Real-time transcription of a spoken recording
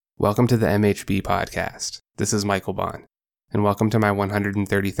Welcome to the MHB podcast. This is Michael Bond, and welcome to my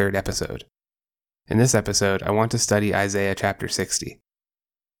 133rd episode. In this episode, I want to study Isaiah chapter 60.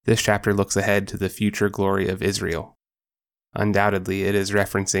 This chapter looks ahead to the future glory of Israel. Undoubtedly, it is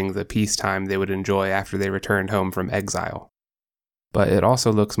referencing the peacetime they would enjoy after they returned home from exile. But it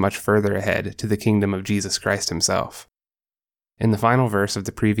also looks much further ahead to the kingdom of Jesus Christ himself. In the final verse of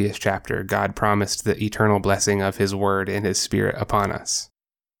the previous chapter, God promised the eternal blessing of his word and his spirit upon us.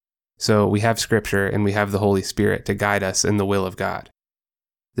 So we have Scripture and we have the Holy Spirit to guide us in the will of God.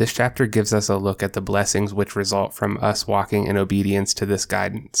 This chapter gives us a look at the blessings which result from us walking in obedience to this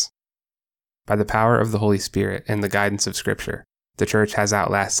guidance. By the power of the Holy Spirit and the guidance of Scripture, the church has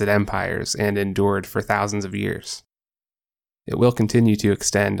outlasted empires and endured for thousands of years. It will continue to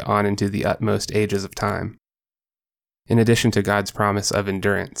extend on into the utmost ages of time. In addition to God's promise of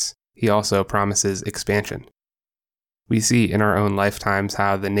endurance, he also promises expansion. We see in our own lifetimes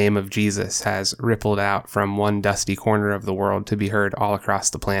how the name of Jesus has rippled out from one dusty corner of the world to be heard all across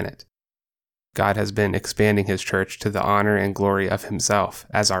the planet. God has been expanding his church to the honor and glory of himself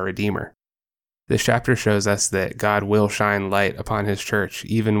as our Redeemer. This chapter shows us that God will shine light upon his church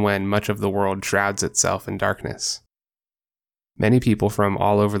even when much of the world shrouds itself in darkness. Many people from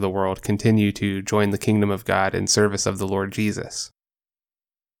all over the world continue to join the kingdom of God in service of the Lord Jesus.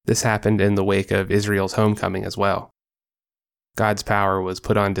 This happened in the wake of Israel's homecoming as well. God's power was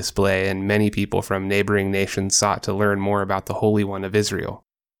put on display, and many people from neighboring nations sought to learn more about the Holy One of Israel.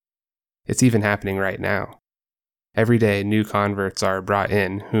 It's even happening right now. Every day, new converts are brought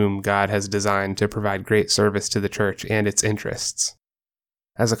in, whom God has designed to provide great service to the church and its interests.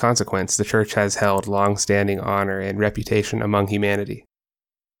 As a consequence, the church has held long-standing honor and reputation among humanity.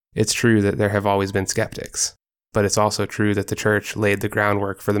 It's true that there have always been skeptics, but it's also true that the church laid the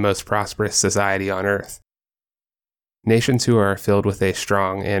groundwork for the most prosperous society on earth. Nations who are filled with a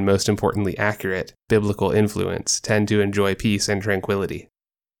strong and, most importantly, accurate biblical influence tend to enjoy peace and tranquility.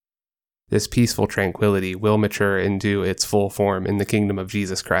 This peaceful tranquility will mature into its full form in the kingdom of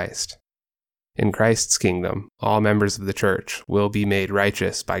Jesus Christ. In Christ's kingdom, all members of the church will be made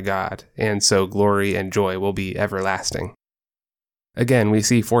righteous by God, and so glory and joy will be everlasting. Again, we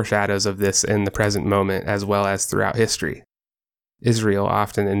see foreshadows of this in the present moment as well as throughout history. Israel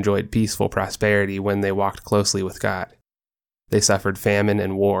often enjoyed peaceful prosperity when they walked closely with God. They suffered famine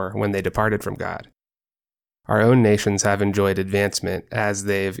and war when they departed from God. Our own nations have enjoyed advancement as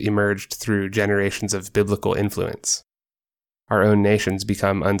they've emerged through generations of biblical influence. Our own nations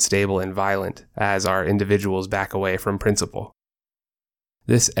become unstable and violent as our individuals back away from principle.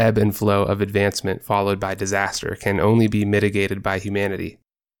 This ebb and flow of advancement followed by disaster can only be mitigated by humanity.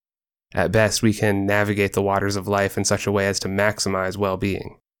 At best, we can navigate the waters of life in such a way as to maximize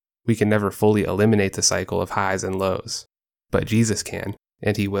well-being. We can never fully eliminate the cycle of highs and lows, but Jesus can,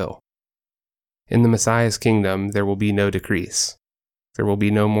 and he will. In the Messiah's kingdom, there will be no decrease. There will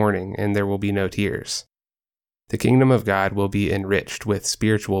be no mourning, and there will be no tears. The kingdom of God will be enriched with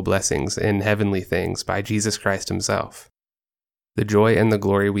spiritual blessings in heavenly things by Jesus Christ himself. The joy and the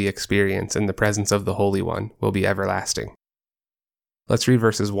glory we experience in the presence of the Holy One will be everlasting. Let's read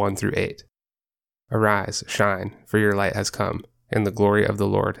verses 1 through 8. Arise, shine, for your light has come, and the glory of the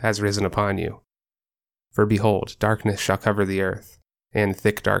Lord has risen upon you. For behold, darkness shall cover the earth, and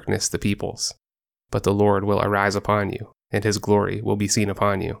thick darkness the peoples. But the Lord will arise upon you, and his glory will be seen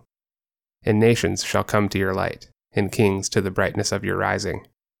upon you. And nations shall come to your light, and kings to the brightness of your rising.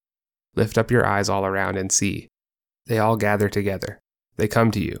 Lift up your eyes all around and see. They all gather together. They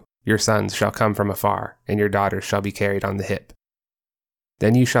come to you. Your sons shall come from afar, and your daughters shall be carried on the hip.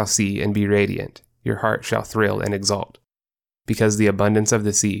 Then you shall see and be radiant, your heart shall thrill and exult. Because the abundance of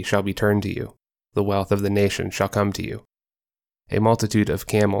the sea shall be turned to you, the wealth of the nations shall come to you. A multitude of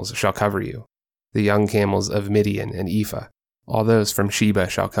camels shall cover you, the young camels of Midian and Ephah, all those from Sheba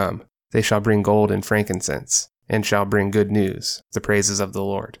shall come. They shall bring gold and frankincense, and shall bring good news, the praises of the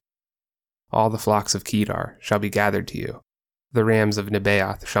Lord. All the flocks of Kedar shall be gathered to you, the rams of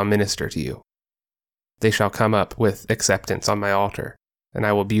Nebaioth shall minister to you. They shall come up with acceptance on my altar, and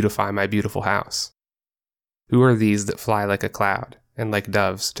I will beautify my beautiful house. Who are these that fly like a cloud, and like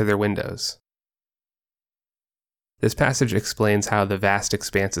doves to their windows? This passage explains how the vast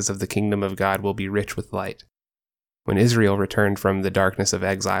expanses of the kingdom of God will be rich with light. When Israel returned from the darkness of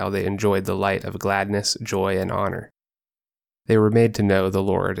exile, they enjoyed the light of gladness, joy, and honor. They were made to know the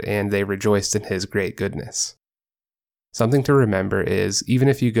Lord, and they rejoiced in his great goodness. Something to remember is, even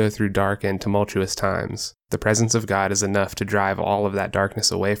if you go through dark and tumultuous times, the presence of God is enough to drive all of that darkness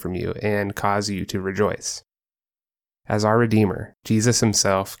away from you and cause you to rejoice. As our Redeemer, Jesus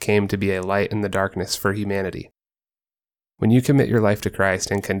himself came to be a light in the darkness for humanity. When you commit your life to Christ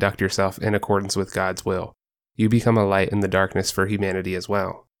and conduct yourself in accordance with God's will, you become a light in the darkness for humanity as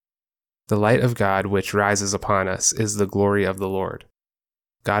well. The light of God which rises upon us is the glory of the Lord.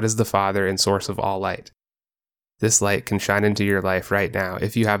 God is the Father and source of all light. This light can shine into your life right now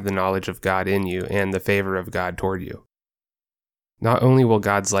if you have the knowledge of God in you and the favor of God toward you. Not only will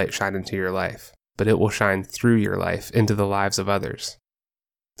God's light shine into your life, but it will shine through your life into the lives of others.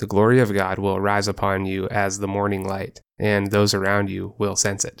 The glory of God will rise upon you as the morning light, and those around you will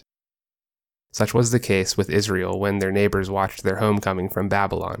sense it. Such was the case with Israel when their neighbors watched their homecoming from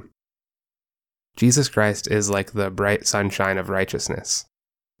Babylon. Jesus Christ is like the bright sunshine of righteousness.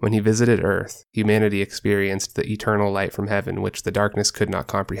 When he visited earth, humanity experienced the eternal light from heaven which the darkness could not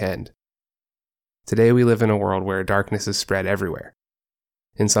comprehend. Today we live in a world where darkness is spread everywhere.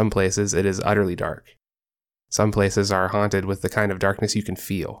 In some places it is utterly dark. Some places are haunted with the kind of darkness you can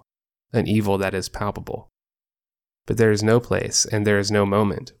feel, an evil that is palpable. But there is no place and there is no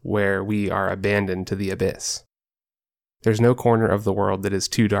moment where we are abandoned to the abyss. There's no corner of the world that is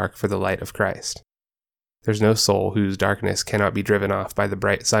too dark for the light of Christ. There's no soul whose darkness cannot be driven off by the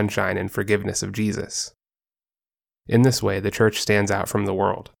bright sunshine and forgiveness of Jesus. In this way, the church stands out from the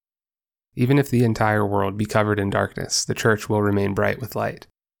world. Even if the entire world be covered in darkness, the church will remain bright with light.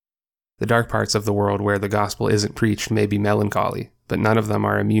 The dark parts of the world where the gospel isn't preached may be melancholy, but none of them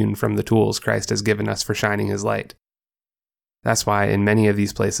are immune from the tools Christ has given us for shining his light. That's why in many of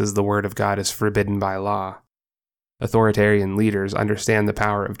these places the word of God is forbidden by law. Authoritarian leaders understand the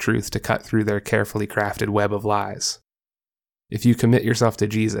power of truth to cut through their carefully crafted web of lies. If you commit yourself to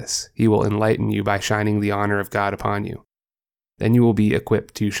Jesus, he will enlighten you by shining the honor of God upon you. Then you will be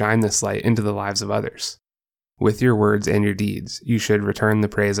equipped to shine this light into the lives of others. With your words and your deeds, you should return the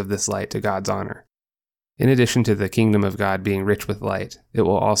praise of this light to God's honor. In addition to the kingdom of God being rich with light, it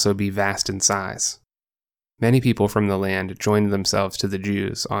will also be vast in size. Many people from the land joined themselves to the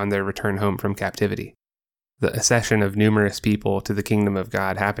Jews on their return home from captivity. The accession of numerous people to the kingdom of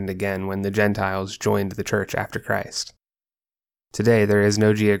God happened again when the Gentiles joined the church after Christ. Today, there is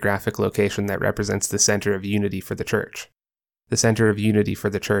no geographic location that represents the center of unity for the church. The center of unity for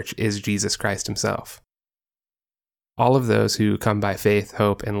the church is Jesus Christ himself. All of those who come by faith,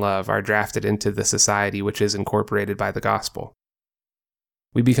 hope, and love are drafted into the society which is incorporated by the gospel.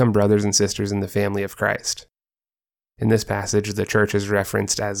 We become brothers and sisters in the family of Christ. In this passage, the church is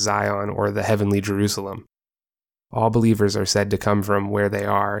referenced as Zion or the heavenly Jerusalem. All believers are said to come from where they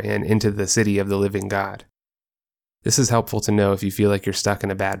are and into the city of the living God. This is helpful to know if you feel like you're stuck in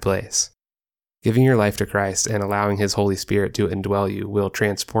a bad place. Giving your life to Christ and allowing his Holy Spirit to indwell you will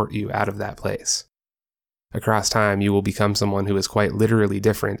transport you out of that place. Across time, you will become someone who is quite literally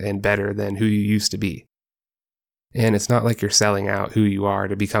different and better than who you used to be. And it's not like you're selling out who you are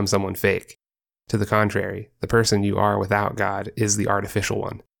to become someone fake. To the contrary, the person you are without God is the artificial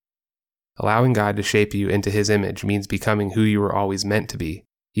one. Allowing God to shape you into his image means becoming who you were always meant to be,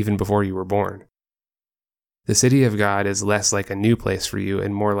 even before you were born. The city of God is less like a new place for you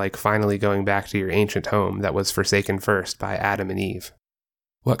and more like finally going back to your ancient home that was forsaken first by Adam and Eve.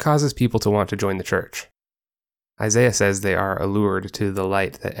 What causes people to want to join the church? Isaiah says they are allured to the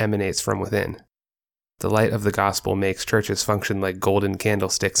light that emanates from within. The light of the gospel makes churches function like golden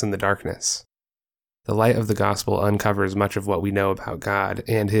candlesticks in the darkness. The light of the gospel uncovers much of what we know about God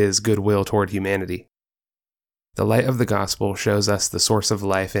and his goodwill toward humanity. The light of the gospel shows us the source of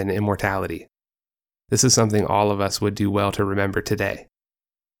life and immortality. This is something all of us would do well to remember today.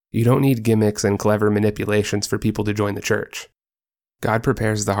 You don't need gimmicks and clever manipulations for people to join the church. God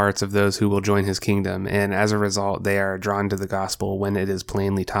prepares the hearts of those who will join his kingdom, and as a result, they are drawn to the gospel when it is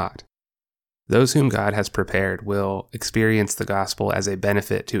plainly taught. Those whom God has prepared will experience the gospel as a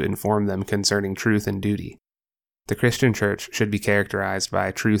benefit to inform them concerning truth and duty. The Christian church should be characterized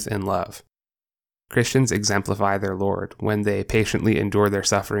by truth and love. Christians exemplify their Lord when they patiently endure their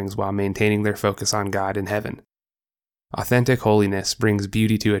sufferings while maintaining their focus on God in heaven. Authentic holiness brings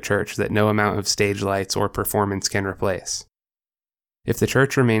beauty to a church that no amount of stage lights or performance can replace. If the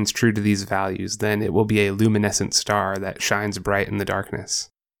church remains true to these values, then it will be a luminescent star that shines bright in the darkness.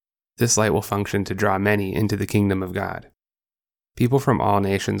 This light will function to draw many into the kingdom of God. People from all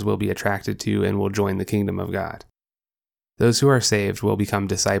nations will be attracted to and will join the kingdom of God. Those who are saved will become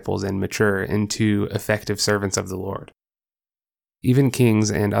disciples and mature into effective servants of the Lord. Even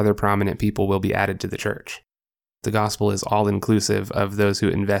kings and other prominent people will be added to the church. The gospel is all-inclusive of those who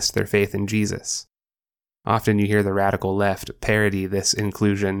invest their faith in Jesus. Often you hear the radical left parody this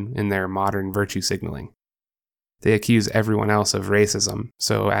inclusion in their modern virtue signaling. They accuse everyone else of racism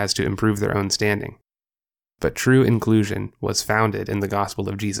so as to improve their own standing. But true inclusion was founded in the gospel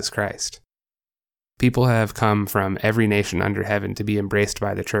of Jesus Christ. People have come from every nation under heaven to be embraced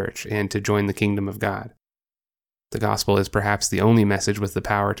by the church and to join the kingdom of God. The gospel is perhaps the only message with the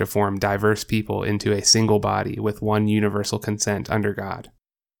power to form diverse people into a single body with one universal consent under God.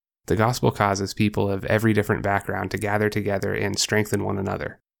 The gospel causes people of every different background to gather together and strengthen one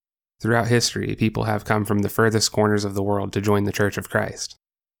another. Throughout history, people have come from the furthest corners of the world to join the Church of Christ.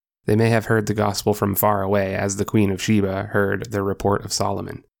 They may have heard the gospel from far away, as the Queen of Sheba heard the report of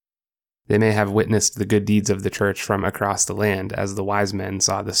Solomon. They may have witnessed the good deeds of the church from across the land, as the wise men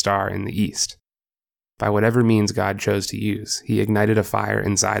saw the star in the east. By whatever means God chose to use, he ignited a fire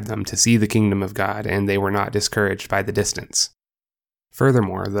inside them to see the kingdom of God, and they were not discouraged by the distance.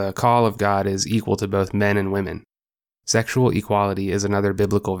 Furthermore, the call of God is equal to both men and women. Sexual equality is another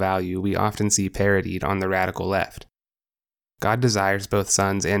biblical value we often see parodied on the radical left. God desires both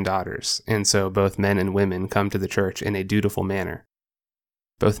sons and daughters, and so both men and women come to the church in a dutiful manner.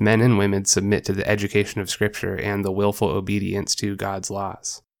 Both men and women submit to the education of Scripture and the willful obedience to God's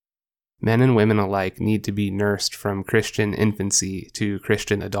laws. Men and women alike need to be nursed from Christian infancy to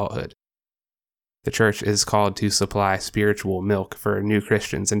Christian adulthood. The church is called to supply spiritual milk for new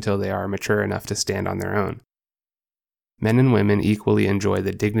Christians until they are mature enough to stand on their own. Men and women equally enjoy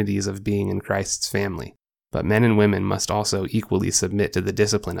the dignities of being in Christ's family, but men and women must also equally submit to the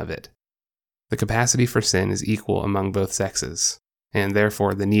discipline of it. The capacity for sin is equal among both sexes, and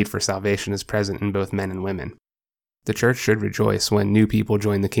therefore the need for salvation is present in both men and women. The church should rejoice when new people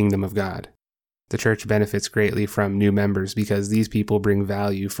join the kingdom of God. The church benefits greatly from new members because these people bring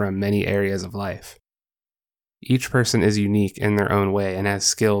value from many areas of life. Each person is unique in their own way and has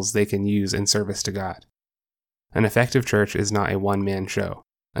skills they can use in service to God. An effective church is not a one-man show.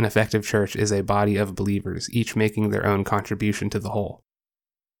 An effective church is a body of believers, each making their own contribution to the whole.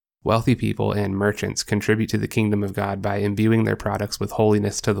 Wealthy people and merchants contribute to the kingdom of God by imbuing their products with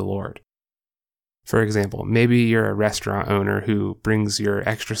holiness to the Lord. For example, maybe you're a restaurant owner who brings your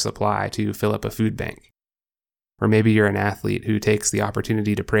extra supply to fill up a food bank. Or maybe you're an athlete who takes the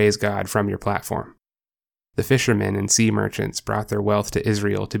opportunity to praise God from your platform. The fishermen and sea merchants brought their wealth to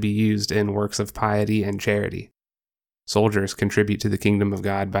Israel to be used in works of piety and charity. Soldiers contribute to the kingdom of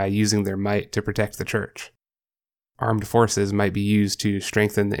God by using their might to protect the church. Armed forces might be used to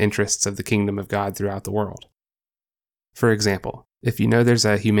strengthen the interests of the kingdom of God throughout the world. For example, if you know there's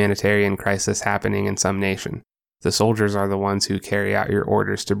a humanitarian crisis happening in some nation, the soldiers are the ones who carry out your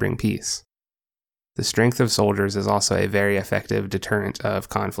orders to bring peace. The strength of soldiers is also a very effective deterrent of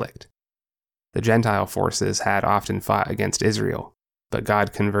conflict. The Gentile forces had often fought against Israel, but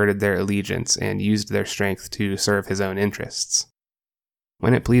God converted their allegiance and used their strength to serve his own interests.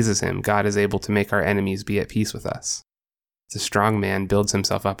 When it pleases him, God is able to make our enemies be at peace with us. The strong man builds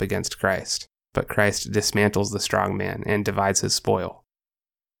himself up against Christ, but Christ dismantles the strong man and divides his spoil.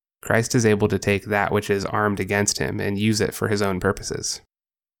 Christ is able to take that which is armed against him and use it for his own purposes.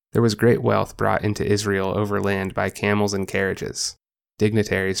 There was great wealth brought into Israel overland by camels and carriages.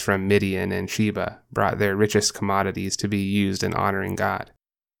 Dignitaries from Midian and Sheba brought their richest commodities to be used in honoring God.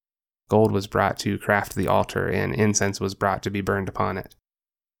 Gold was brought to craft the altar, and incense was brought to be burned upon it.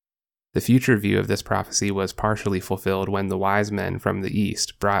 The future view of this prophecy was partially fulfilled when the wise men from the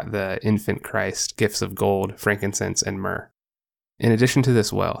east brought the infant Christ gifts of gold, frankincense, and myrrh. In addition to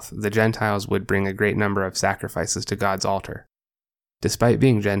this wealth, the Gentiles would bring a great number of sacrifices to God's altar. Despite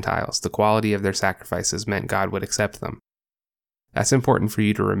being Gentiles, the quality of their sacrifices meant God would accept them. That's important for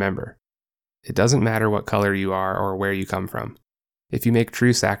you to remember. It doesn't matter what color you are or where you come from. If you make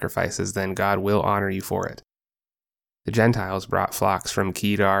true sacrifices, then God will honor you for it. The Gentiles brought flocks from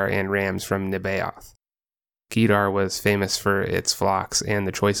Kedar and rams from Nebaioth. Kedar was famous for its flocks, and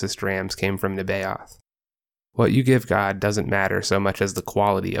the choicest rams came from Nebaioth. What you give God doesn't matter so much as the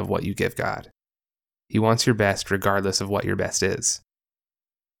quality of what you give God. He wants your best regardless of what your best is.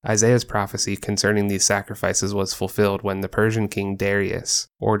 Isaiah's prophecy concerning these sacrifices was fulfilled when the Persian king Darius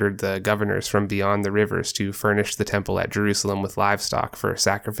ordered the governors from beyond the rivers to furnish the temple at Jerusalem with livestock for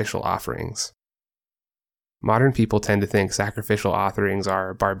sacrificial offerings. Modern people tend to think sacrificial offerings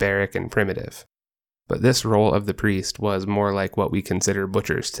are barbaric and primitive, but this role of the priest was more like what we consider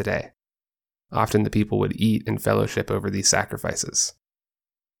butchers today. Often the people would eat and fellowship over these sacrifices.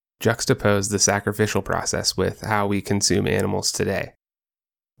 Juxtapose the sacrificial process with how we consume animals today.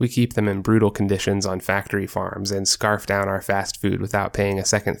 We keep them in brutal conditions on factory farms and scarf down our fast food without paying a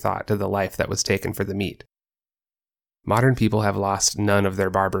second thought to the life that was taken for the meat. Modern people have lost none of their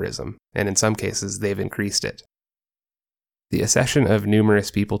barbarism, and in some cases they've increased it. The accession of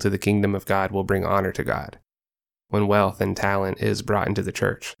numerous people to the kingdom of God will bring honor to God. When wealth and talent is brought into the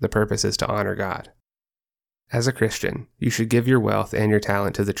church, the purpose is to honor God. As a Christian, you should give your wealth and your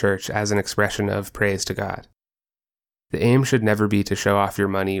talent to the church as an expression of praise to God. The aim should never be to show off your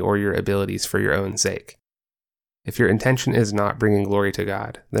money or your abilities for your own sake. If your intention is not bringing glory to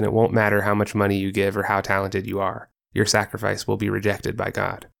God, then it won't matter how much money you give or how talented you are. Your sacrifice will be rejected by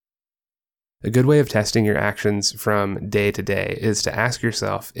God. A good way of testing your actions from day to day is to ask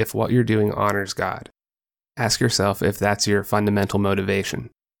yourself if what you're doing honors God. Ask yourself if that's your fundamental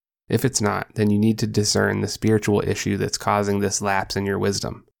motivation. If it's not, then you need to discern the spiritual issue that's causing this lapse in your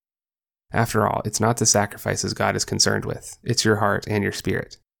wisdom. After all, it's not the sacrifices God is concerned with, it's your heart and your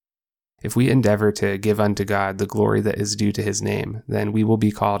spirit. If we endeavor to give unto God the glory that is due to his name, then we will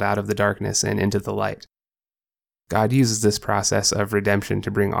be called out of the darkness and into the light. God uses this process of redemption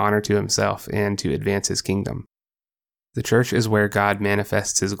to bring honor to himself and to advance his kingdom. The church is where God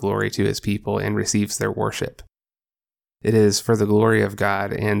manifests his glory to his people and receives their worship. It is for the glory of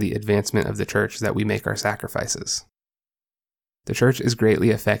God and the advancement of the church that we make our sacrifices. The church is greatly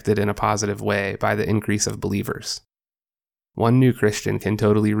affected in a positive way by the increase of believers. One new Christian can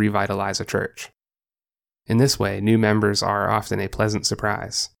totally revitalize a church. In this way, new members are often a pleasant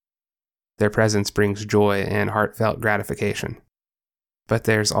surprise. Their presence brings joy and heartfelt gratification. But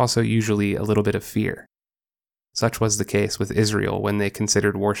there's also usually a little bit of fear. Such was the case with Israel when they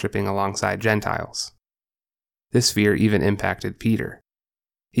considered worshiping alongside Gentiles. This fear even impacted Peter.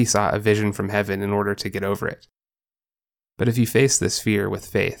 He saw a vision from heaven in order to get over it. But if you face this fear with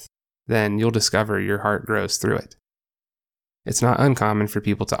faith, then you'll discover your heart grows through it. It's not uncommon for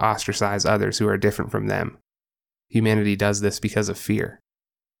people to ostracize others who are different from them. Humanity does this because of fear.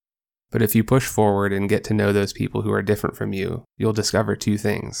 But if you push forward and get to know those people who are different from you, you'll discover two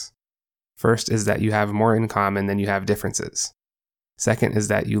things. First is that you have more in common than you have differences. Second is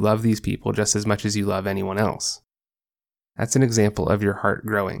that you love these people just as much as you love anyone else. That's an example of your heart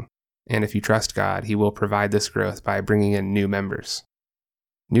growing, and if you trust God, he will provide this growth by bringing in new members.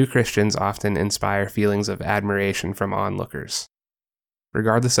 New Christians often inspire feelings of admiration from onlookers.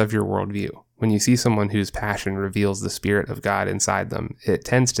 Regardless of your worldview, when you see someone whose passion reveals the Spirit of God inside them, it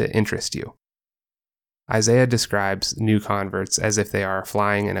tends to interest you. Isaiah describes new converts as if they are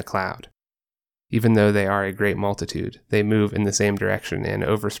flying in a cloud. Even though they are a great multitude, they move in the same direction and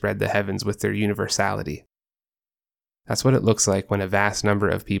overspread the heavens with their universality. That's what it looks like when a vast number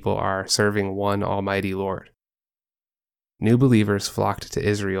of people are serving one almighty Lord. New believers flocked to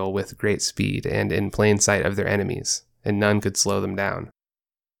Israel with great speed and in plain sight of their enemies, and none could slow them down.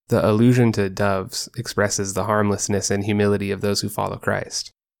 The allusion to doves expresses the harmlessness and humility of those who follow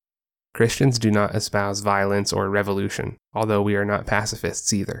Christ. Christians do not espouse violence or revolution, although we are not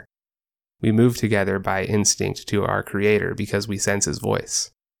pacifists either. We move together by instinct to our Creator because we sense his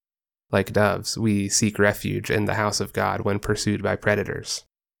voice. Like doves, we seek refuge in the house of God when pursued by predators.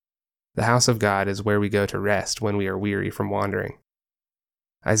 The house of God is where we go to rest when we are weary from wandering.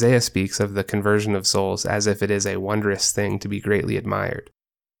 Isaiah speaks of the conversion of souls as if it is a wondrous thing to be greatly admired.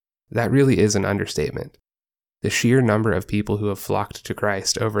 That really is an understatement. The sheer number of people who have flocked to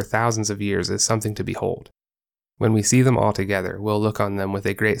Christ over thousands of years is something to behold. When we see them all together, we'll look on them with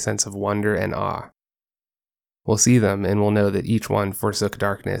a great sense of wonder and awe. We'll see them and we'll know that each one forsook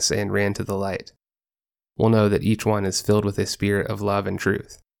darkness and ran to the light. We'll know that each one is filled with a spirit of love and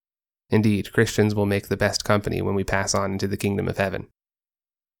truth. Indeed, Christians will make the best company when we pass on into the kingdom of heaven.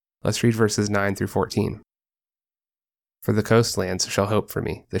 Let's read verses 9 through 14. For the coastlands shall hope for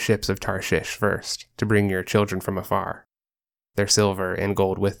me, the ships of Tarshish first, to bring your children from afar, their silver and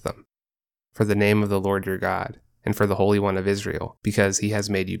gold with them, for the name of the Lord your God, and for the Holy One of Israel, because he has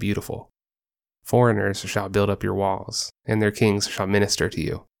made you beautiful. Foreigners shall build up your walls, and their kings shall minister to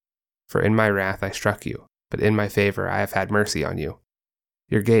you. For in my wrath I struck you, but in my favor I have had mercy on you.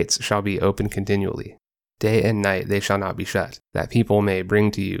 Your gates shall be open continually. Day and night they shall not be shut, that people may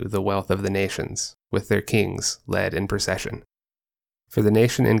bring to you the wealth of the nations, with their kings led in procession. For the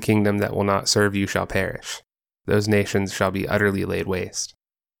nation and kingdom that will not serve you shall perish. Those nations shall be utterly laid waste.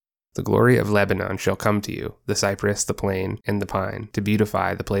 The glory of Lebanon shall come to you, the cypress, the plane, and the pine, to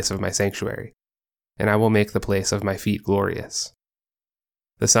beautify the place of my sanctuary. And I will make the place of my feet glorious.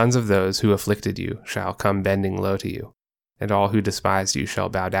 The sons of those who afflicted you shall come bending low to you, and all who despised you shall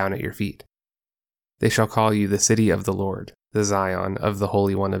bow down at your feet. They shall call you the city of the Lord, the Zion of the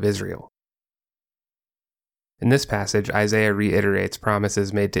Holy One of Israel. In this passage, Isaiah reiterates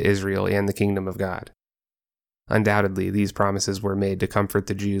promises made to Israel and the kingdom of God. Undoubtedly, these promises were made to comfort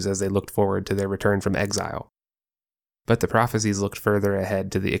the Jews as they looked forward to their return from exile. But the prophecies looked further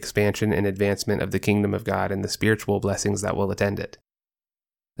ahead to the expansion and advancement of the kingdom of God and the spiritual blessings that will attend it.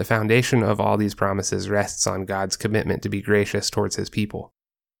 The foundation of all these promises rests on God's commitment to be gracious towards his people.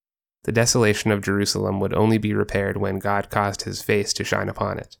 The desolation of Jerusalem would only be repaired when God caused his face to shine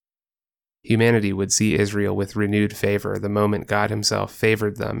upon it. Humanity would see Israel with renewed favor the moment God himself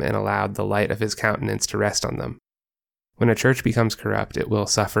favored them and allowed the light of his countenance to rest on them. When a church becomes corrupt, it will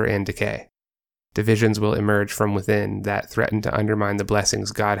suffer and decay. Divisions will emerge from within that threaten to undermine the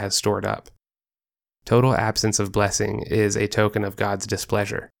blessings God has stored up. Total absence of blessing is a token of God's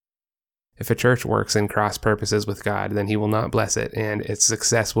displeasure. If a church works in cross purposes with God, then he will not bless it, and its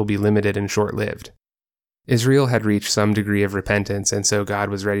success will be limited and short-lived. Israel had reached some degree of repentance, and so God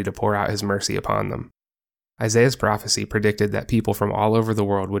was ready to pour out his mercy upon them. Isaiah's prophecy predicted that people from all over the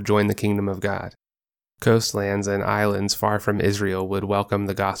world would join the kingdom of God. Coastlands and islands far from Israel would welcome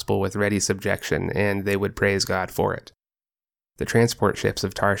the gospel with ready subjection, and they would praise God for it. The transport ships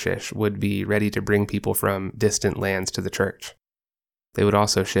of Tarshish would be ready to bring people from distant lands to the church. They would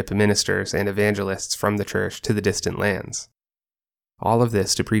also ship ministers and evangelists from the church to the distant lands. All of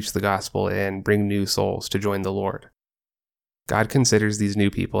this to preach the gospel and bring new souls to join the Lord. God considers these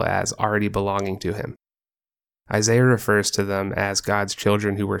new people as already belonging to him. Isaiah refers to them as God's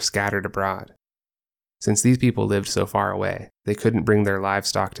children who were scattered abroad. Since these people lived so far away, they couldn't bring their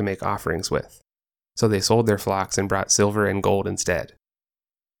livestock to make offerings with, so they sold their flocks and brought silver and gold instead.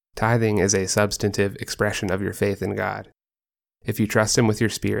 Tithing is a substantive expression of your faith in God. If you trust him with your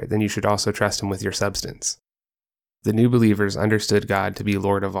spirit, then you should also trust him with your substance. The new believers understood God to be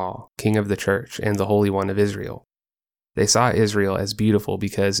Lord of all, King of the church, and the Holy One of Israel. They saw Israel as beautiful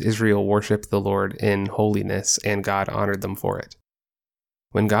because Israel worshipped the Lord in holiness, and God honored them for it.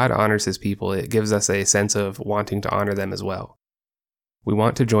 When God honors his people, it gives us a sense of wanting to honor them as well. We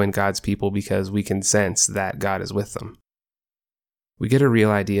want to join God's people because we can sense that God is with them. We get a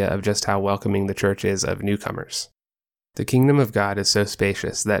real idea of just how welcoming the church is of newcomers. The kingdom of God is so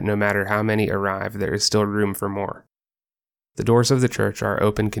spacious that no matter how many arrive, there is still room for more. The doors of the church are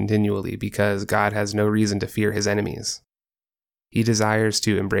open continually because God has no reason to fear his enemies. He desires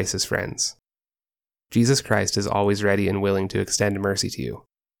to embrace his friends. Jesus Christ is always ready and willing to extend mercy to you.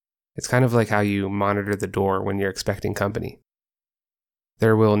 It's kind of like how you monitor the door when you're expecting company.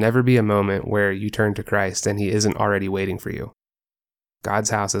 There will never be a moment where you turn to Christ and he isn't already waiting for you.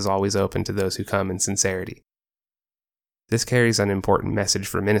 God's house is always open to those who come in sincerity. This carries an important message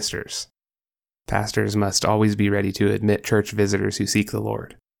for ministers. Pastors must always be ready to admit church visitors who seek the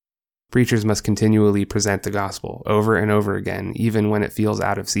Lord. Preachers must continually present the gospel over and over again, even when it feels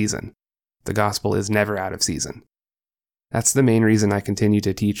out of season. The gospel is never out of season. That's the main reason I continue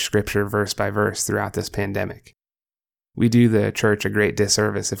to teach scripture verse by verse throughout this pandemic. We do the church a great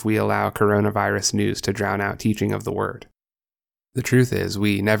disservice if we allow coronavirus news to drown out teaching of the word. The truth is,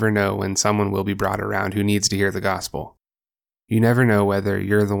 we never know when someone will be brought around who needs to hear the gospel. You never know whether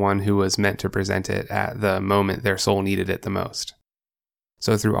you're the one who was meant to present it at the moment their soul needed it the most.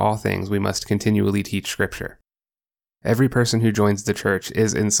 So through all things, we must continually teach scripture. Every person who joins the church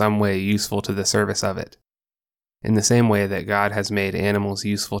is in some way useful to the service of it. In the same way that God has made animals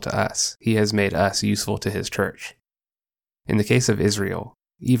useful to us, he has made us useful to his church. In the case of Israel,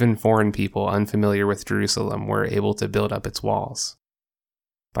 even foreign people unfamiliar with Jerusalem were able to build up its walls.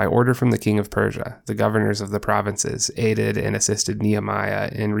 By order from the king of Persia, the governors of the provinces aided and assisted Nehemiah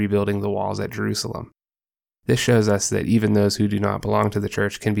in rebuilding the walls at Jerusalem. This shows us that even those who do not belong to the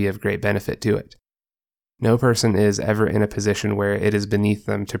church can be of great benefit to it. No person is ever in a position where it is beneath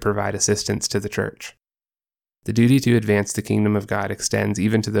them to provide assistance to the church. The duty to advance the kingdom of God extends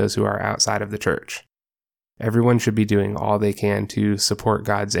even to those who are outside of the church. Everyone should be doing all they can to support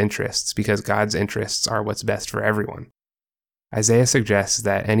God's interests because God's interests are what's best for everyone. Isaiah suggests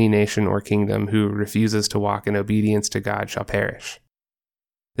that any nation or kingdom who refuses to walk in obedience to God shall perish.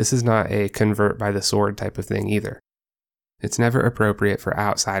 This is not a convert by the sword type of thing either. It's never appropriate for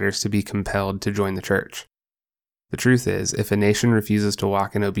outsiders to be compelled to join the church. The truth is, if a nation refuses to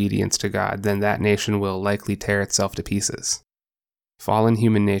walk in obedience to God, then that nation will likely tear itself to pieces. Fallen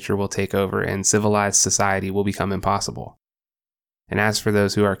human nature will take over and civilized society will become impossible. And as for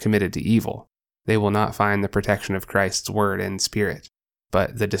those who are committed to evil, they will not find the protection of Christ's word and spirit,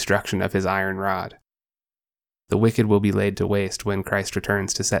 but the destruction of his iron rod. The wicked will be laid to waste when Christ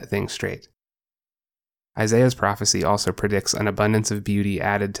returns to set things straight. Isaiah's prophecy also predicts an abundance of beauty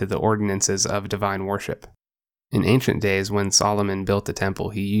added to the ordinances of divine worship. In ancient days, when Solomon built the temple,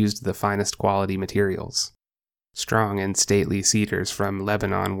 he used the finest quality materials. Strong and stately cedars from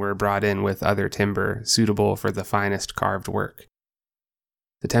Lebanon were brought in with other timber suitable for the finest carved work.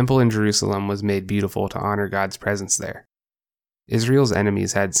 The temple in Jerusalem was made beautiful to honor God's presence there. Israel's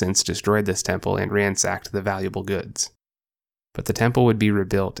enemies had since destroyed this temple and ransacked the valuable goods. But the temple would be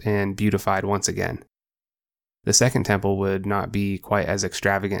rebuilt and beautified once again. The second temple would not be quite as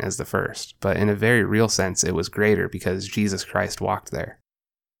extravagant as the first, but in a very real sense it was greater because Jesus Christ walked there.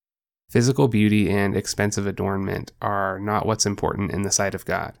 Physical beauty and expensive adornment are not what's important in the sight of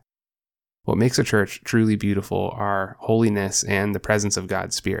God. What makes a church truly beautiful are holiness and the presence of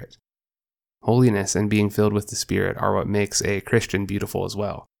God's Spirit. Holiness and being filled with the Spirit are what makes a Christian beautiful as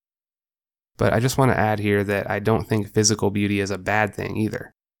well. But I just want to add here that I don't think physical beauty is a bad thing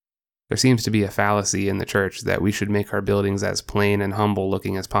either. There seems to be a fallacy in the church that we should make our buildings as plain and humble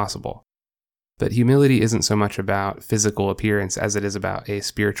looking as possible. But humility isn't so much about physical appearance as it is about a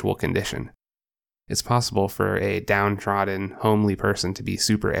spiritual condition. It's possible for a downtrodden, homely person to be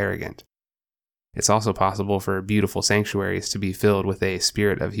super arrogant. It's also possible for beautiful sanctuaries to be filled with a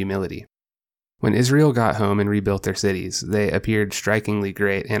spirit of humility. When Israel got home and rebuilt their cities, they appeared strikingly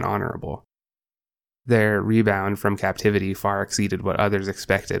great and honorable. Their rebound from captivity far exceeded what others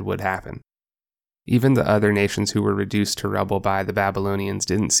expected would happen. Even the other nations who were reduced to rubble by the Babylonians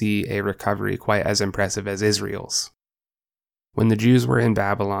didn't see a recovery quite as impressive as Israel's. When the Jews were in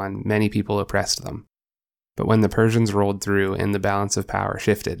Babylon, many people oppressed them. But when the Persians rolled through and the balance of power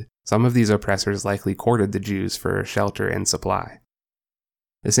shifted, some of these oppressors likely courted the Jews for shelter and supply.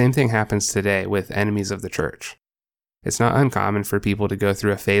 The same thing happens today with enemies of the church. It's not uncommon for people to go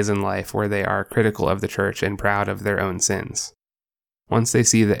through a phase in life where they are critical of the church and proud of their own sins. Once they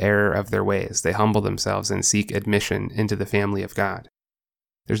see the error of their ways, they humble themselves and seek admission into the family of God.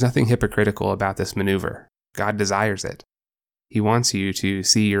 There's nothing hypocritical about this maneuver. God desires it. He wants you to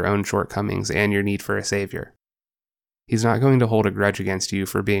see your own shortcomings and your need for a Savior. He's not going to hold a grudge against you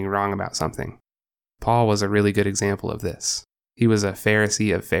for being wrong about something. Paul was a really good example of this. He was a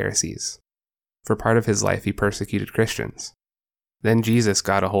Pharisee of Pharisees. For part of his life, he persecuted Christians. Then Jesus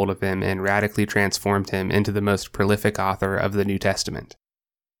got a hold of him and radically transformed him into the most prolific author of the New Testament.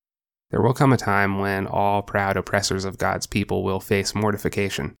 There will come a time when all proud oppressors of God's people will face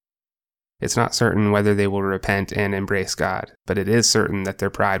mortification. It's not certain whether they will repent and embrace God, but it is certain that their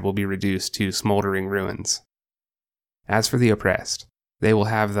pride will be reduced to smoldering ruins. As for the oppressed, they will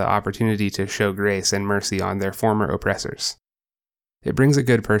have the opportunity to show grace and mercy on their former oppressors. It brings a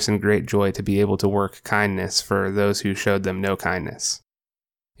good person great joy to be able to work kindness for those who showed them no kindness.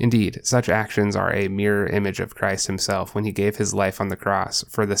 Indeed, such actions are a mirror image of Christ himself when he gave his life on the cross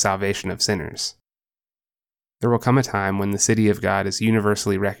for the salvation of sinners. There will come a time when the city of God is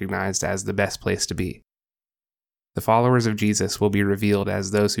universally recognized as the best place to be. The followers of Jesus will be revealed as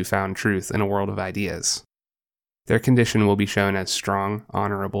those who found truth in a world of ideas. Their condition will be shown as strong,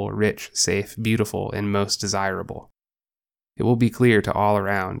 honorable, rich, safe, beautiful, and most desirable. It will be clear to all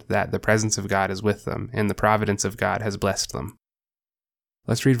around that the presence of God is with them and the providence of God has blessed them.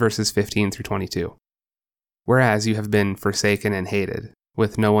 Let's read verses 15 through 22. Whereas you have been forsaken and hated,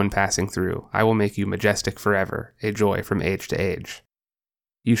 with no one passing through, I will make you majestic forever, a joy from age to age.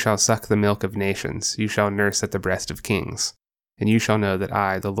 You shall suck the milk of nations, you shall nurse at the breast of kings, and you shall know that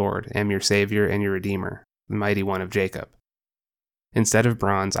I, the Lord, am your Savior and your Redeemer, the mighty one of Jacob. Instead of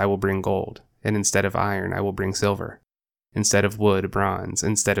bronze I will bring gold, and instead of iron I will bring silver. Instead of wood, bronze,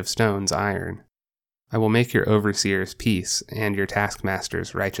 instead of stones, iron. I will make your overseers peace, and your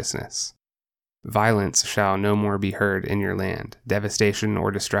taskmasters righteousness. Violence shall no more be heard in your land, devastation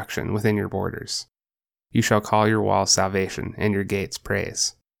or destruction within your borders. You shall call your walls salvation, and your gates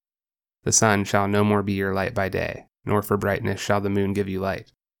praise. The sun shall no more be your light by day, nor for brightness shall the moon give you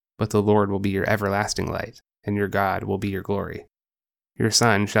light. But the Lord will be your everlasting light, and your God will be your glory. Your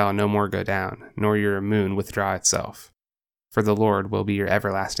sun shall no more go down, nor your moon withdraw itself. For the Lord will be your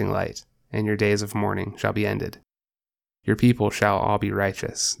everlasting light, and your days of mourning shall be ended. Your people shall all be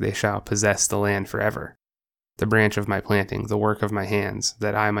righteous, they shall possess the land forever. The branch of my planting, the work of my hands,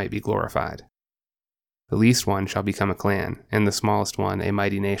 that I might be glorified. The least one shall become a clan, and the smallest one a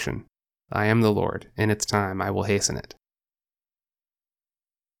mighty nation. I am the Lord, in its time I will hasten it.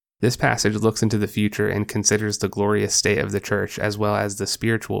 This passage looks into the future and considers the glorious state of the church as well as the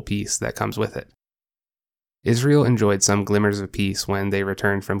spiritual peace that comes with it. Israel enjoyed some glimmers of peace when they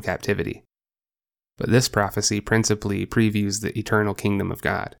returned from captivity. But this prophecy principally previews the eternal kingdom of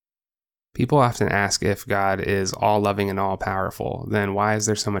God. People often ask if God is all-loving and all-powerful, then why is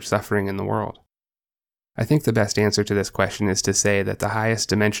there so much suffering in the world? I think the best answer to this question is to say that the highest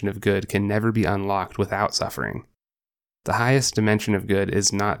dimension of good can never be unlocked without suffering. The highest dimension of good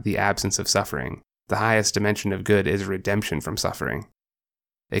is not the absence of suffering. The highest dimension of good is redemption from suffering.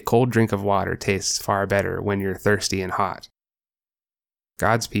 A cold drink of water tastes far better when you're thirsty and hot.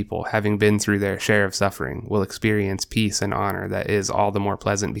 God's people, having been through their share of suffering, will experience peace and honor that is all the more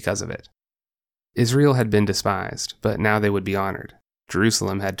pleasant because of it. Israel had been despised, but now they would be honored.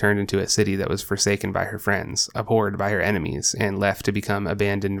 Jerusalem had turned into a city that was forsaken by her friends, abhorred by her enemies, and left to become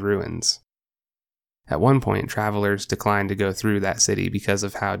abandoned ruins. At one point, travelers declined to go through that city because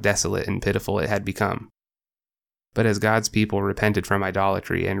of how desolate and pitiful it had become. But as God's people repented from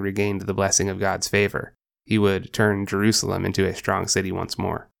idolatry and regained the blessing of God's favor, he would turn Jerusalem into a strong city once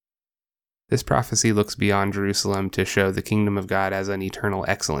more. This prophecy looks beyond Jerusalem to show the kingdom of God as an eternal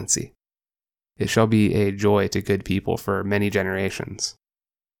excellency. It shall be a joy to good people for many generations.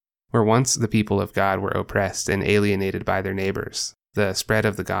 Where once the people of God were oppressed and alienated by their neighbors, the spread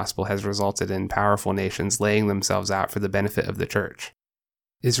of the gospel has resulted in powerful nations laying themselves out for the benefit of the church.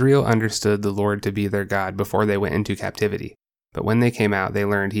 Israel understood the Lord to be their God before they went into captivity, but when they came out, they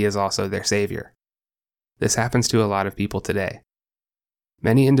learned he is also their Savior. This happens to a lot of people today.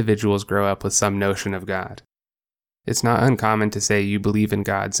 Many individuals grow up with some notion of God. It's not uncommon to say you believe in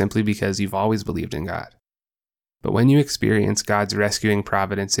God simply because you've always believed in God. But when you experience God's rescuing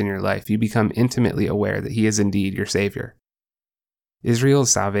providence in your life, you become intimately aware that he is indeed your Savior.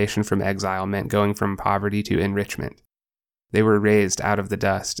 Israel's salvation from exile meant going from poverty to enrichment. They were raised out of the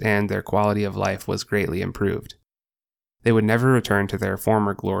dust, and their quality of life was greatly improved. They would never return to their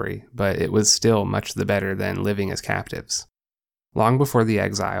former glory, but it was still much the better than living as captives. Long before the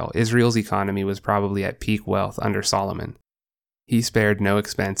exile, Israel's economy was probably at peak wealth under Solomon. He spared no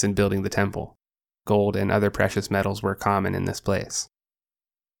expense in building the temple. Gold and other precious metals were common in this place.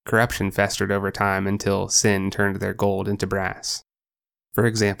 Corruption festered over time until sin turned their gold into brass. For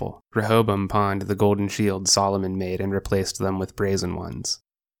example, Rehoboam pawned the golden shields Solomon made and replaced them with brazen ones.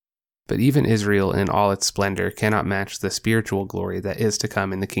 But even Israel in all its splendor cannot match the spiritual glory that is to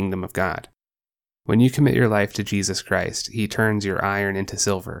come in the kingdom of God. When you commit your life to Jesus Christ, he turns your iron into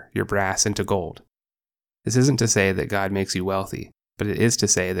silver, your brass into gold. This isn't to say that God makes you wealthy, but it is to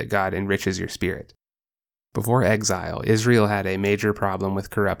say that God enriches your spirit. Before exile, Israel had a major problem with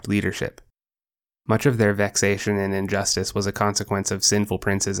corrupt leadership. Much of their vexation and injustice was a consequence of sinful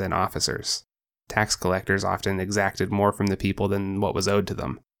princes and officers. Tax collectors often exacted more from the people than what was owed to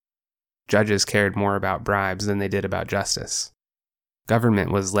them. Judges cared more about bribes than they did about justice.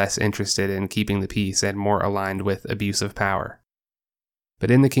 Government was less interested in keeping the peace and more aligned with abuse of power.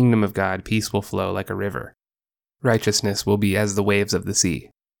 But in the kingdom of God, peace will flow like a river. Righteousness will be as the waves of the sea.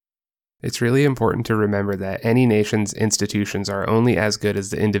 It's really important to remember that any nation's institutions are only as good as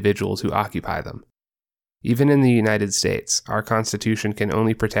the individuals who occupy them. Even in the United States, our Constitution can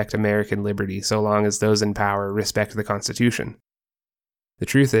only protect American liberty so long as those in power respect the Constitution. The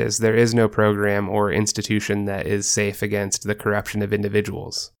truth is, there is no program or institution that is safe against the corruption of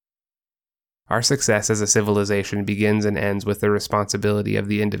individuals. Our success as a civilization begins and ends with the responsibility of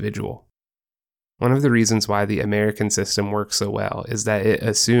the individual. One of the reasons why the American system works so well is that it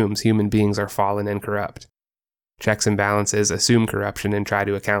assumes human beings are fallen and corrupt. Checks and balances assume corruption and try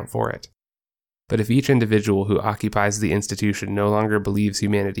to account for it. But if each individual who occupies the institution no longer believes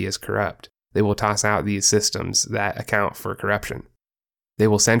humanity is corrupt, they will toss out these systems that account for corruption. They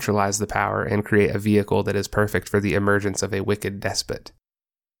will centralize the power and create a vehicle that is perfect for the emergence of a wicked despot.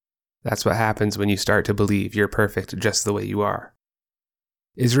 That's what happens when you start to believe you're perfect just the way you are.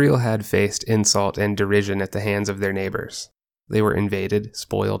 Israel had faced insult and derision at the hands of their neighbors. They were invaded,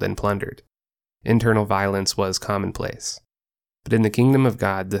 spoiled, and plundered. Internal violence was commonplace. But in the kingdom of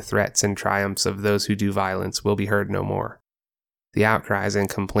God, the threats and triumphs of those who do violence will be heard no more. The outcries and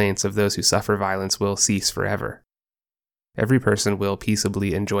complaints of those who suffer violence will cease forever. Every person will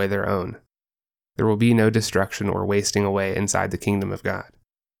peaceably enjoy their own. There will be no destruction or wasting away inside the kingdom of God.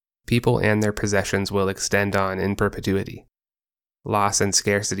 People and their possessions will extend on in perpetuity. Loss and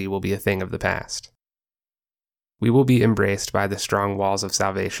scarcity will be a thing of the past. We will be embraced by the strong walls of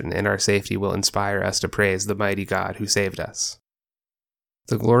salvation, and our safety will inspire us to praise the mighty God who saved us.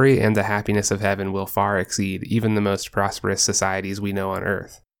 The glory and the happiness of heaven will far exceed even the most prosperous societies we know on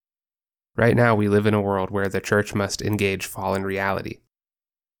earth. Right now, we live in a world where the church must engage fallen reality.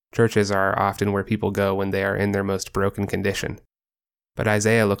 Churches are often where people go when they are in their most broken condition. But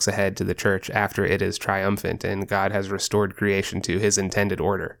Isaiah looks ahead to the church after it is triumphant and God has restored creation to his intended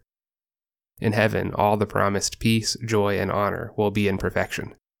order. In heaven, all the promised peace, joy, and honor will be in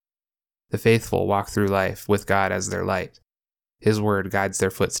perfection. The faithful walk through life with God as their light. His word guides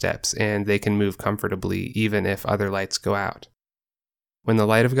their footsteps, and they can move comfortably even if other lights go out. When the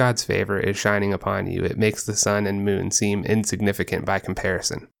light of God's favor is shining upon you, it makes the sun and moon seem insignificant by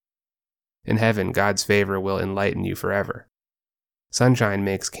comparison. In heaven, God's favor will enlighten you forever. Sunshine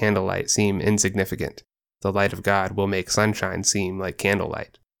makes candlelight seem insignificant. The light of God will make sunshine seem like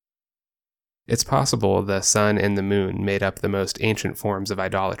candlelight. It's possible the sun and the moon made up the most ancient forms of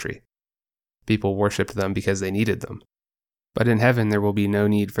idolatry. People worshipped them because they needed them. But in heaven there will be no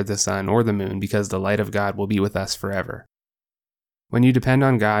need for the sun or the moon because the light of God will be with us forever. When you depend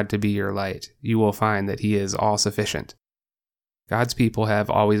on God to be your light, you will find that He is all-sufficient. God's people have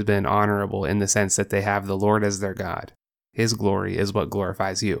always been honorable in the sense that they have the Lord as their God. His glory is what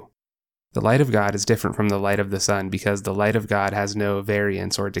glorifies you. The light of God is different from the light of the sun because the light of God has no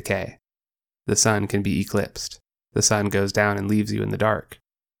variance or decay. The sun can be eclipsed. The sun goes down and leaves you in the dark.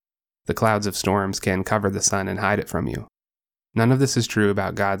 The clouds of storms can cover the sun and hide it from you. None of this is true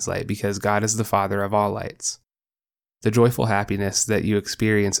about God's light because God is the Father of all lights. The joyful happiness that you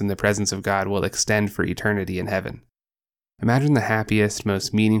experience in the presence of God will extend for eternity in heaven. Imagine the happiest,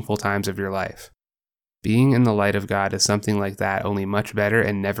 most meaningful times of your life. Being in the light of God is something like that, only much better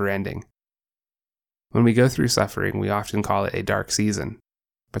and never-ending. When we go through suffering, we often call it a dark season,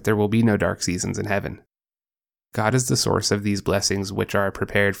 but there will be no dark seasons in heaven. God is the source of these blessings which are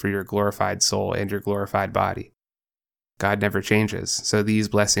prepared for your glorified soul and your glorified body. God never changes, so these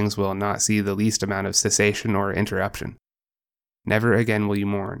blessings will not see the least amount of cessation or interruption. Never again will you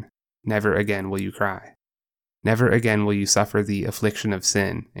mourn. Never again will you cry. Never again will you suffer the affliction of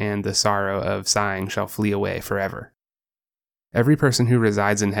sin, and the sorrow of sighing shall flee away forever. Every person who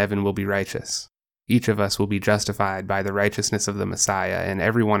resides in heaven will be righteous. Each of us will be justified by the righteousness of the Messiah, and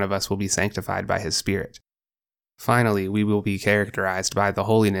every one of us will be sanctified by His Spirit. Finally, we will be characterized by the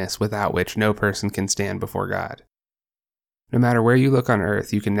holiness without which no person can stand before God. No matter where you look on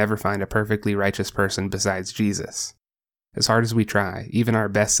earth, you can never find a perfectly righteous person besides Jesus. As hard as we try, even our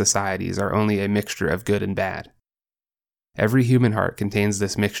best societies are only a mixture of good and bad. Every human heart contains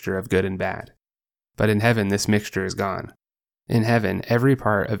this mixture of good and bad. But in heaven, this mixture is gone. In heaven, every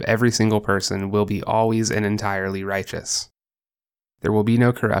part of every single person will be always and entirely righteous. There will be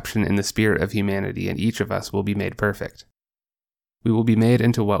no corruption in the spirit of humanity, and each of us will be made perfect. We will be made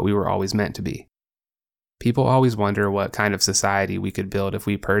into what we were always meant to be. People always wonder what kind of society we could build if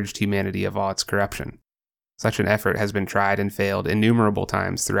we purged humanity of all its corruption. Such an effort has been tried and failed innumerable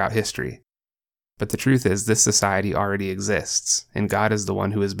times throughout history. But the truth is, this society already exists, and God is the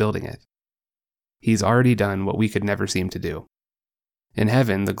one who is building it. He's already done what we could never seem to do. In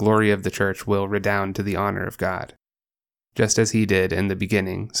heaven, the glory of the church will redound to the honor of God. Just as He did in the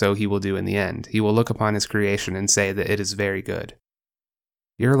beginning, so He will do in the end. He will look upon His creation and say that it is very good.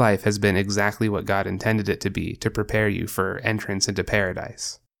 Your life has been exactly what God intended it to be, to prepare you for entrance into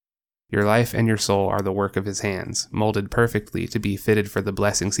paradise. Your life and your soul are the work of His hands, molded perfectly to be fitted for the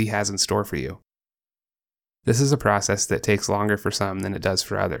blessings He has in store for you. This is a process that takes longer for some than it does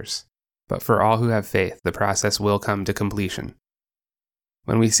for others. But for all who have faith, the process will come to completion.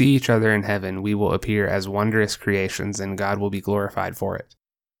 When we see each other in heaven, we will appear as wondrous creations, and God will be glorified for it.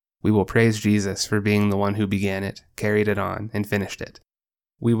 We will praise Jesus for being the one who began it, carried it on, and finished it.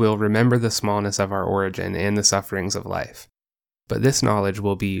 We will remember the smallness of our origin and the sufferings of life. But this knowledge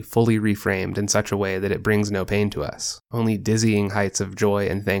will be fully reframed in such a way that it brings no pain to us, only dizzying heights of joy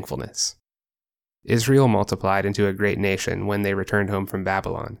and thankfulness. Israel multiplied into a great nation when they returned home from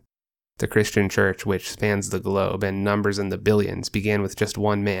Babylon. The Christian church, which spans the globe and numbers in the billions, began with just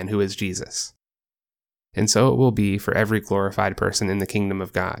one man, who is Jesus. And so it will be for every glorified person in the kingdom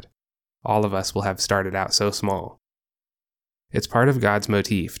of God. All of us will have started out so small. It's part of God's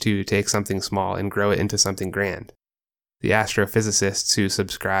motif to take something small and grow it into something grand. The astrophysicists who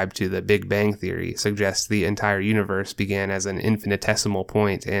subscribe to the Big Bang Theory suggest the entire universe began as an infinitesimal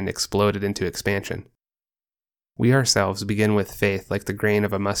point and exploded into expansion. We ourselves begin with faith like the grain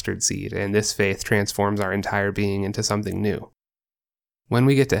of a mustard seed, and this faith transforms our entire being into something new. When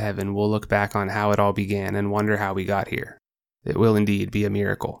we get to heaven, we'll look back on how it all began and wonder how we got here. It will indeed be a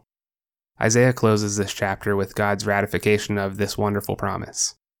miracle. Isaiah closes this chapter with God's ratification of this wonderful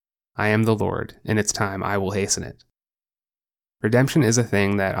promise. I am the Lord, in its time I will hasten it. Redemption is a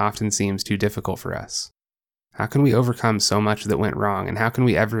thing that often seems too difficult for us. How can we overcome so much that went wrong, and how can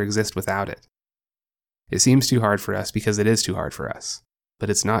we ever exist without it? It seems too hard for us because it is too hard for us, but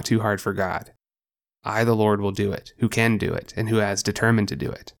it's not too hard for God. I, the Lord, will do it, who can do it, and who has determined to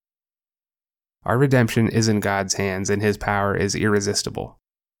do it. Our redemption is in God's hands, and His power is irresistible.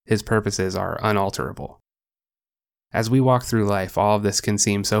 His purposes are unalterable. As we walk through life, all of this can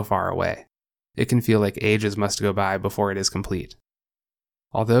seem so far away. It can feel like ages must go by before it is complete.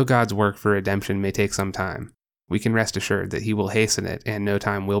 Although God's work for redemption may take some time, we can rest assured that He will hasten it and no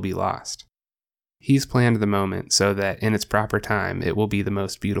time will be lost. He's planned the moment so that in its proper time it will be the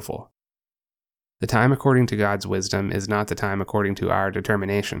most beautiful. The time according to God's wisdom is not the time according to our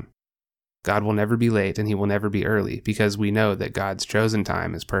determination. God will never be late and He will never be early because we know that God's chosen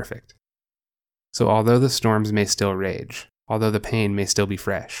time is perfect. So although the storms may still rage, although the pain may still be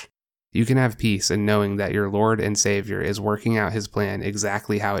fresh, You can have peace in knowing that your Lord and Savior is working out his plan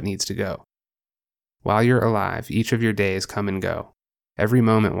exactly how it needs to go. While you're alive, each of your days come and go. Every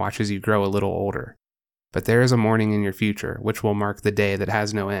moment watches you grow a little older. But there is a morning in your future which will mark the day that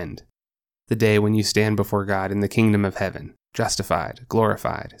has no end. The day when you stand before God in the kingdom of heaven, justified,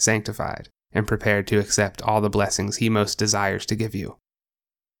 glorified, sanctified, and prepared to accept all the blessings he most desires to give you.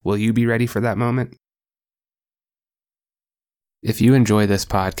 Will you be ready for that moment? If you enjoy this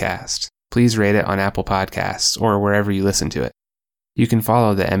podcast, please rate it on Apple Podcasts or wherever you listen to it. You can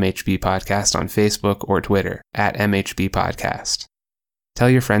follow the MHB Podcast on Facebook or Twitter at MHB Podcast. Tell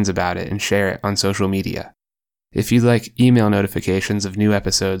your friends about it and share it on social media. If you'd like email notifications of new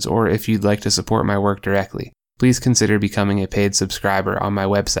episodes or if you'd like to support my work directly, please consider becoming a paid subscriber on my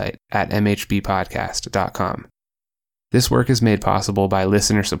website at mhbpodcast.com. This work is made possible by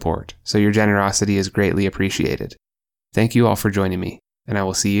listener support, so your generosity is greatly appreciated. Thank you all for joining me, and I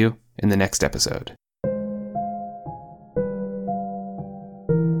will see you in the next episode.